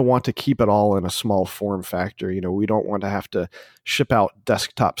going to want to keep it all in a small form factor. We don't want to have to ship out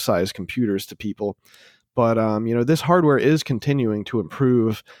desktop-sized computers to people. But this hardware is continuing to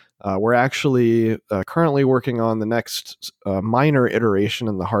improve. We're actually currently working on the next minor iteration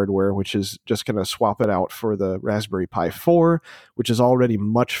in the hardware, which is just going to swap it out for the Raspberry Pi 4, which is already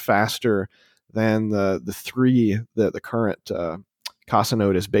much faster than the 3 that the current Casa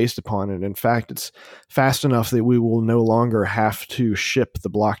node is based upon. And in fact, it's fast enough that we will no longer have to ship the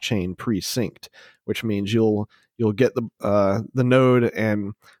blockchain pre-synced, which means you'll get the node,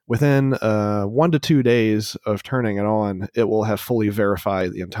 and within 1 to 2 days of turning it on, it will have fully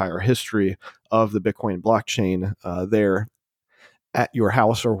verified the entire history of the Bitcoin blockchain there at your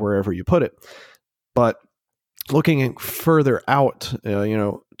house or wherever you put it. But looking further out,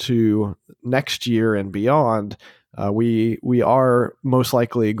 to next year and beyond, we are most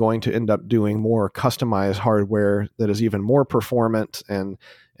likely going to end up doing more customized hardware that is even more performant and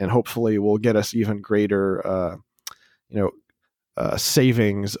hopefully will get us even greater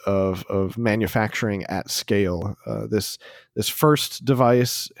savings of manufacturing at scale. This first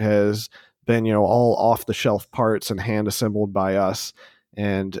device has been all off the shelf parts and hand assembled by us,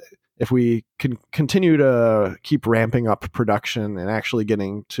 and if we can continue to keep ramping up production and actually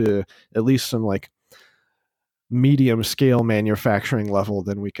getting to at least some like medium scale manufacturing level,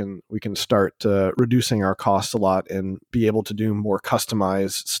 then we can start reducing our costs a lot and be able to do more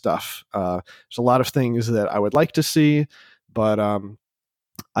customized stuff. There's a lot of things that I would like to see, but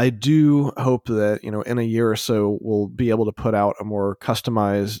I do hope that in a year or so we'll be able to put out a more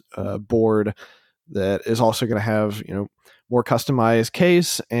customized board that is also going to have more customized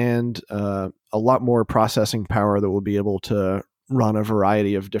case and a lot more processing power that will be able to run a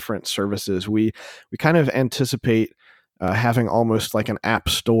variety of different services. We kind of anticipate having almost like an app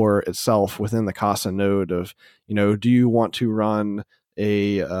store itself within the Casa node of, do you want to run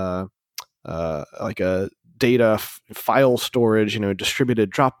a like a data file storage,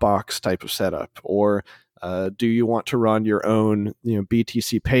 distributed Dropbox type of setup, or do you want to run your own,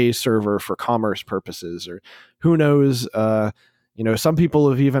 BTC Pay server for commerce purposes, or who knows? Some people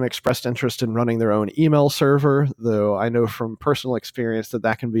have even expressed interest in running their own email server, though I know from personal experience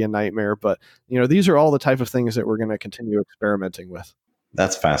that can be a nightmare. But, these are all the type of things that we're going to continue experimenting with.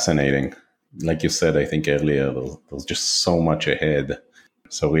 That's fascinating. Like you said, I think earlier, there's just so much ahead.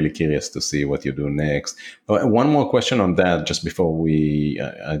 So really curious to see what you do next. One more question on that, just before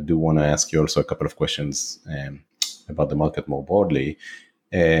I do want to ask you also a couple of questions about the market more broadly.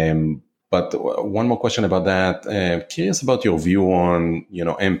 But one more question about that. Curious about your view on,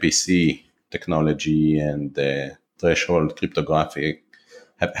 MPC technology and threshold cryptography.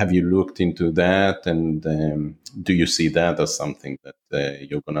 Have you looked into that? And do you see that as something that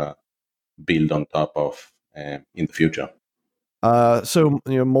you're going to build on top of in the future? So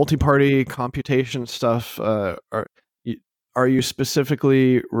multi-party computation stuff. Are you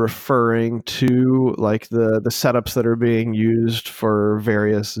specifically referring to like the setups that are being used for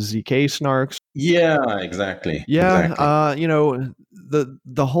various ZK snarks? Yeah, exactly. Yeah, exactly.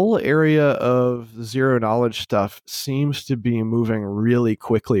 The whole area of zero knowledge stuff seems to be moving really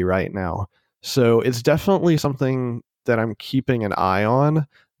quickly right now. So it's definitely something that I'm keeping an eye on,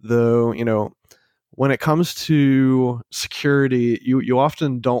 though, when it comes to security, you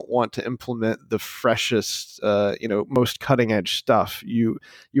often don't want to implement the freshest, most cutting edge stuff. You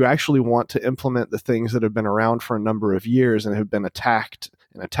actually want to implement the things that have been around for a number of years and have been attacked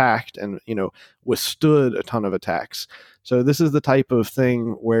and attacked and, withstood a ton of attacks. So this is the type of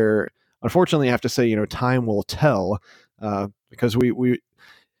thing where, unfortunately, I have to say, time will tell, because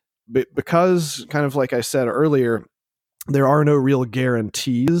because kind of like I said earlier, there are no real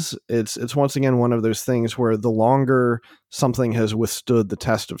guarantees. It's once again one of those things where the longer something has withstood the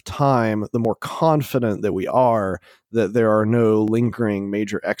test of time, the more confident that we are that there are no lingering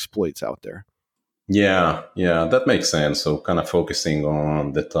major exploits out there. Yeah, that makes sense. So kind of focusing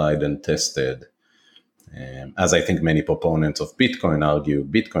on the tried and tested. As I think many proponents of Bitcoin argue,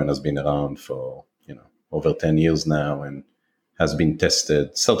 Bitcoin has been around for over 10 years now and has been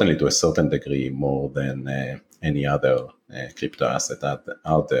tested, certainly to a certain degree, more than any other crypto asset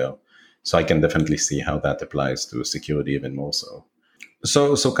out there. So I can definitely see how that applies to security even more so.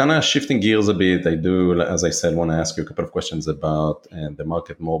 So kind of shifting gears a bit, I do, as I said, want to ask you a couple of questions about the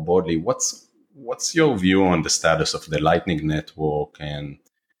market more broadly. What's your view on the status of the Lightning Network and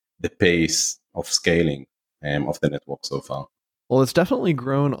the pace of scaling of the network so far? Well, it's definitely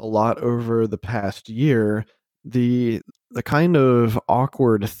grown a lot over the past year. The kind of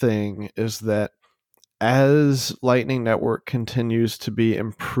awkward thing is that as Lightning Network continues to be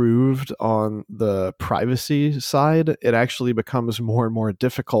improved on the privacy side, it actually becomes more and more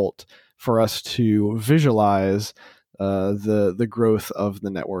difficult for us to visualize the growth of the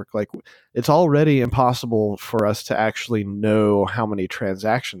network. Like, it's already impossible for us to actually know how many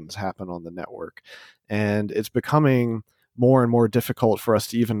transactions happen on the network, and it's becoming more and more difficult for us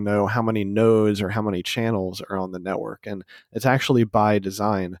to even know how many nodes or how many channels are on the network, and it's actually by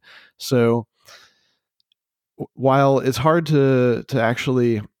design. So while it's hard to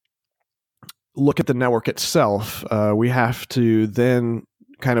actually look at the network itself, we have to then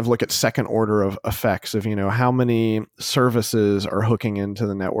kind of look at second order of effects of how many services are hooking into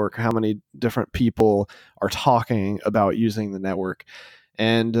the network, how many different people are talking about using the network,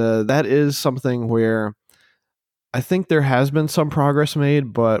 and that is something where I think there has been some progress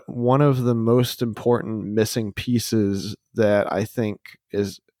made, but one of the most important missing pieces that I think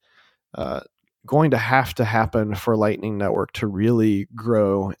is going to happen for Lightning Network to really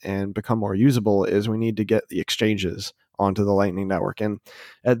grow and become more usable is we need to get the exchanges onto the Lightning Network. And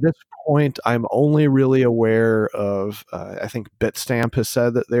at this point, I'm only really aware of, I think Bitstamp has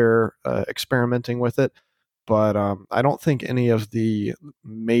said that they're experimenting with it, but I don't think any of the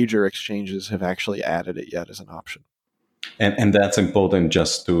major exchanges have actually added it yet as an option. And that's important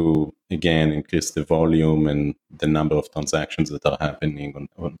just to, again, increase the volume and the number of transactions that are happening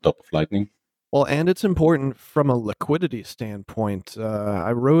on top of Lightning. Well, and it's important from a liquidity standpoint.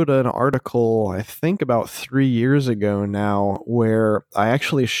 I wrote an article, I think about 3 years ago now, where I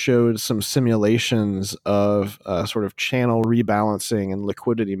actually showed some simulations of sort of channel rebalancing and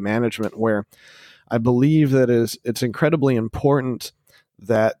liquidity management, where I believe that it's incredibly important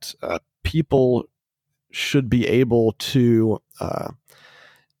that people should be able to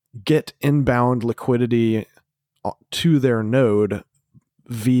get inbound liquidity to their node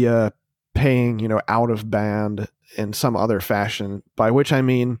via paying, out of band in some other fashion, by which I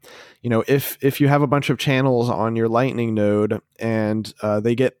mean, if you have a bunch of channels on your Lightning node and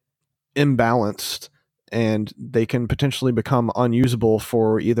they get imbalanced and they can potentially become unusable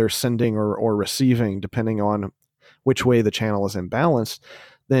for either sending or receiving, depending on which way the channel is imbalanced,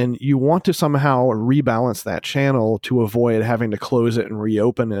 then you want to somehow rebalance that channel to avoid having to close it and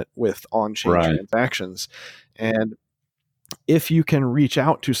reopen it with on-chain transactions. And if you can reach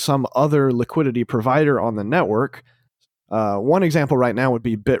out to some other liquidity provider on the network, one example right now would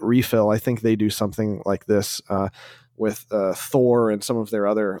be Bitrefill. I think they do something like this with Thor and some of their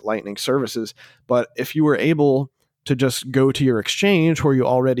other Lightning services. But if you were able to just go to your exchange where you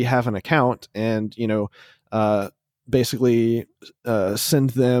already have an account and, basically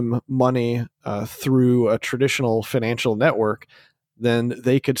send them money through a traditional financial network, then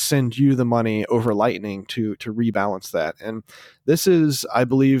they could send you the money over Lightning to rebalance that. And this is, I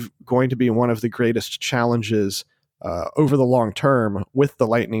believe, going to be one of the greatest challenges over the long term with the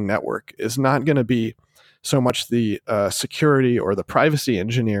Lightning Network. Is not going to be so much the security or the privacy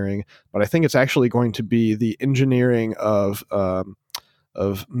engineering, but I think it's actually going to be the engineering of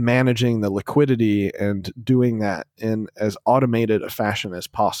managing the liquidity and doing that in as automated a fashion as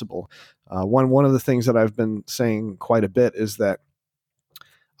possible. One of the things that I've been saying quite a bit is that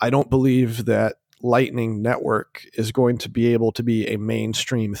I don't believe that Lightning Network is going to be able to be a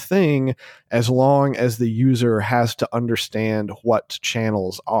mainstream thing as long as the user has to understand what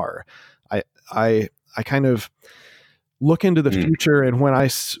channels are. I kind of look into the future, and when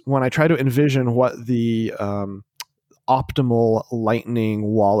I try to envision what the optimal Lightning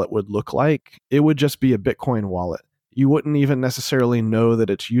wallet would look like, it would just be a Bitcoin wallet. you wouldn't even necessarily know that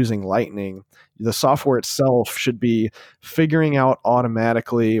it's using Lightning. The software itself should be figuring out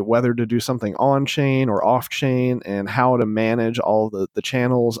automatically whether to do something on-chain or off-chain and how to manage all the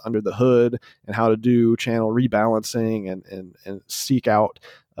channels under the hood and how to do channel rebalancing and seek out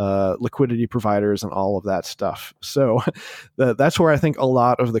liquidity providers and all of that stuff. So that's where I think a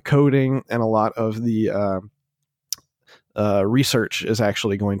lot of the coding and a lot of the research is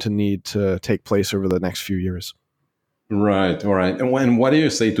actually going to need to take place over the next few years. Right, all right. And what do you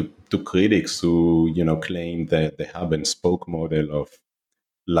say to critics who, claim that the hub and spoke model of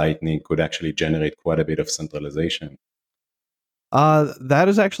Lightning could actually generate quite a bit of centralization? That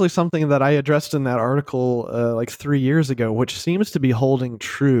is actually something that I addressed in that article like 3 years ago, which seems to be holding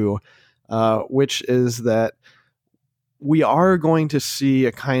true, which is that we are going to see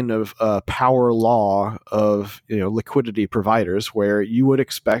a kind of power law of liquidity providers, where you would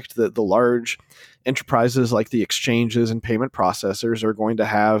expect that the large enterprises like the exchanges and payment processors are going to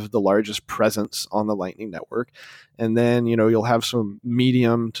have the largest presence on the Lightning Network. And then, you'll have some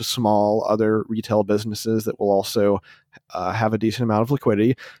medium to small other retail businesses that will also have a decent amount of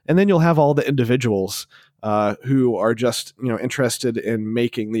liquidity. And then you'll have all the individuals who are just, interested in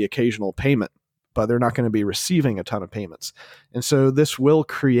making the occasional payment, but they're not going to be receiving a ton of payments. And so this will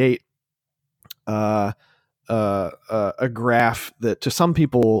create a graph that to some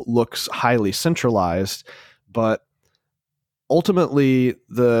people looks highly centralized, but ultimately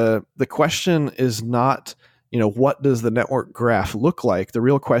the question is not, what does the network graph look like? The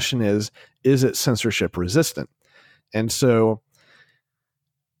real question is it censorship resistant? And so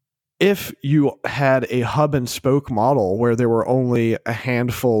if you had a hub and spoke model where there were only a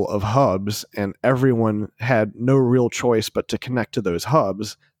handful of hubs and everyone had no real choice but to connect to those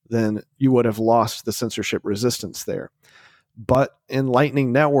hubs, then you would have lost the censorship resistance there. But in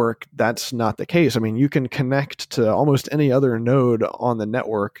Lightning Network, that's not the case. I mean, you can connect to almost any other node on the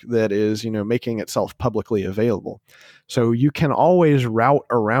network that is, making itself publicly available. So you can always route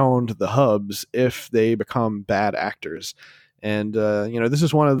around the hubs if they become bad actors. And, this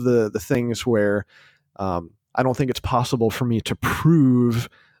is one of the things where I don't think it's possible for me to prove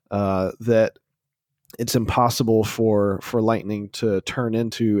that it's impossible for Lightning to turn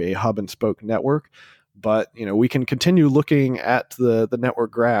into a hub and spoke network. But, we can continue looking at the network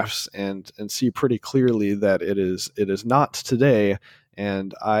graphs and see pretty clearly that it is not today.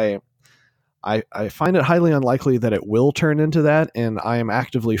 And I find it highly unlikely that it will turn into that. And I am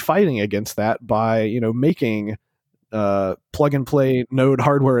actively fighting against that by, making plug and play node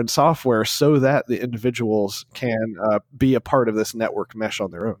hardware and software so that the individuals can be a part of this network mesh on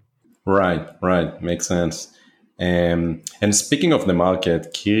their own. Right. Makes sense. And speaking of the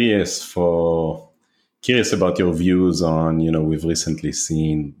market, curious about your views on, we've recently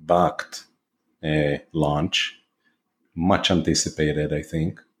seen Bakkt launch, much anticipated, I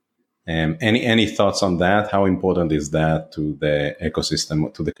think. Any thoughts on that? How important is that to the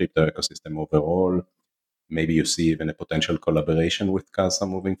ecosystem, to the crypto ecosystem overall? Maybe you see even a potential collaboration with Casa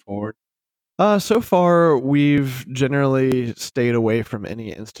moving forward? So far, we've generally stayed away from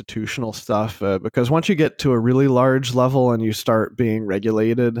any institutional stuff because once you get to a really large level and you start being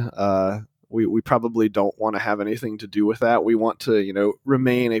regulated, we probably don't want to have anything to do with that. We want to,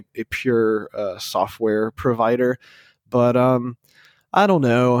 remain a pure software provider. But I don't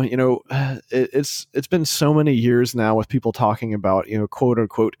know. It's been so many years now with people talking about, quote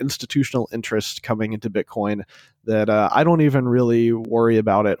unquote, institutional interest coming into Bitcoin that I don't even really worry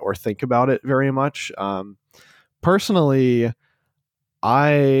about it or think about it very much. Personally,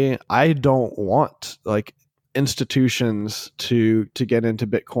 I don't want institutions to get into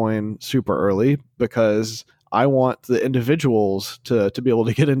Bitcoin super early because I want the individuals to be able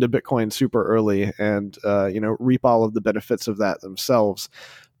to get into Bitcoin super early and reap all of the benefits of that themselves.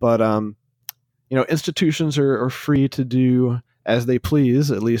 But institutions are free to do as they please,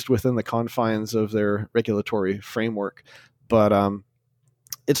 at least within the confines of their regulatory framework. But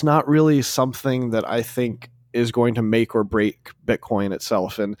it's not really something that I think is going to make or break Bitcoin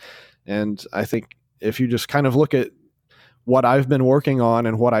itself. And I think if you just kind of look at what I've been working on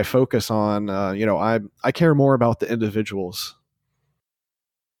and what I focus on, I care more about the individuals.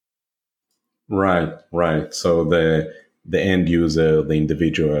 Right. So the end user, the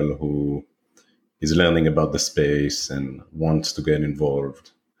individual who is learning about the space and wants to get involved.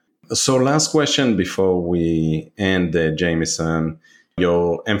 So last question before we end, Jameson.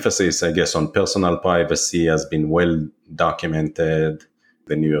 Your emphasis, I guess, on personal privacy has been well documented.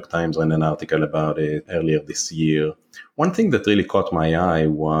 The New York Times ran an article about it earlier this year. One thing that really caught my eye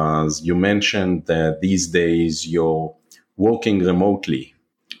was you mentioned that these days you're working remotely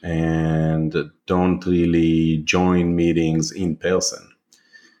and don't really join meetings in person.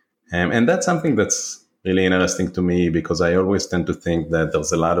 And that's something that's really interesting to me, because I always tend to think that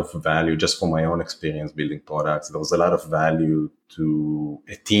there's a lot of value, just from my own experience building products, there's a lot of value to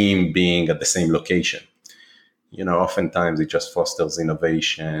a team being at the same location. Oftentimes it just fosters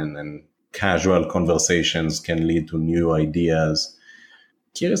innovation, and casual conversations can lead to new ideas.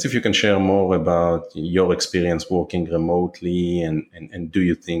 Curious if you can share more about your experience working remotely, and do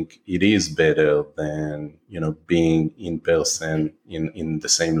you think it is better than being in person in the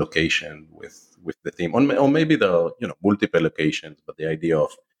same location with the team, or maybe there are multiple locations, but the idea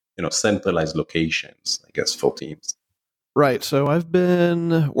of centralized locations, I guess, for teams. Right. So I've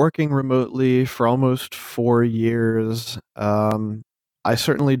been working remotely for almost 4 years. I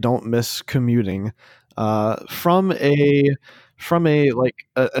certainly don't miss commuting. From a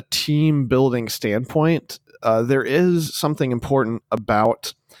team building standpoint, there is something important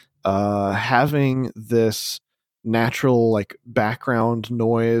about having this natural background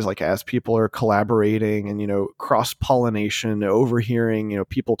noise, as people are collaborating, and cross pollination, overhearing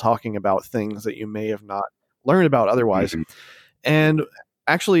people talking about things that you may have not learned about otherwise. Mm-hmm. And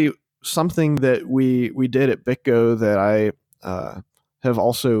actually, something that we did at BitGo that I have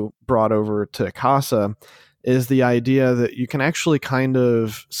also brought over to Casa is the idea that you can actually kind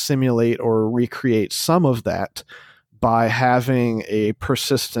of simulate or recreate some of that by having a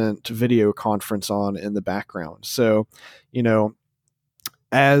persistent video conference on in the background. So,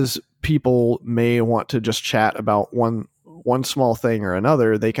 as people may want to just chat about one small thing or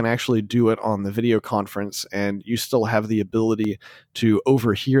another, they can actually do it on the video conference, and you still have the ability to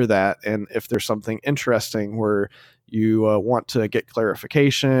overhear that. And if there's something interesting where you want to get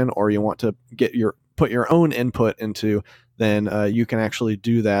clarification, or you want to put your own input into, then you can actually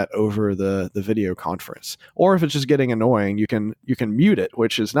do that over the video conference. Or if it's just getting annoying, you can mute it,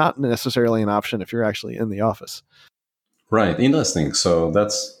 which is not necessarily an option if you're actually in the office. Right. Interesting. So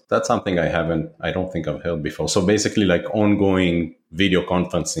that's something I don't think I've heard before. So basically like ongoing video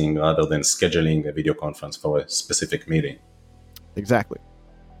conferencing rather than scheduling a video conference for a specific meeting. Exactly.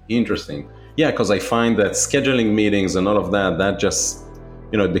 Interesting. Yeah, because I find that scheduling meetings and all of that just,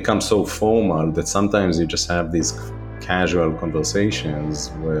 it becomes so formal that sometimes you just have these casual conversations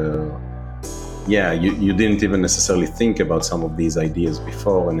where, you didn't even necessarily think about some of these ideas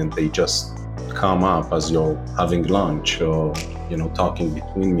before, and then they just come up as you're having lunch or talking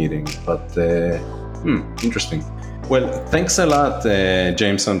between meetings. But interesting. Well, thanks a lot,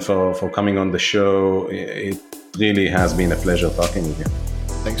 Jameson, for coming on the show. It really has been a pleasure talking with you.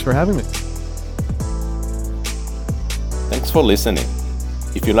 Thanks for having me. Thanks for listening.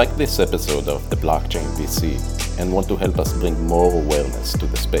 If you like this episode of the Blockchain VC and want to help us bring more awareness to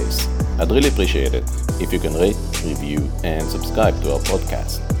the space, I'd really appreciate it if you can rate, review, and subscribe to our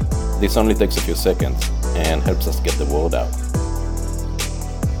podcast. This only takes a few seconds and helps us get the word out.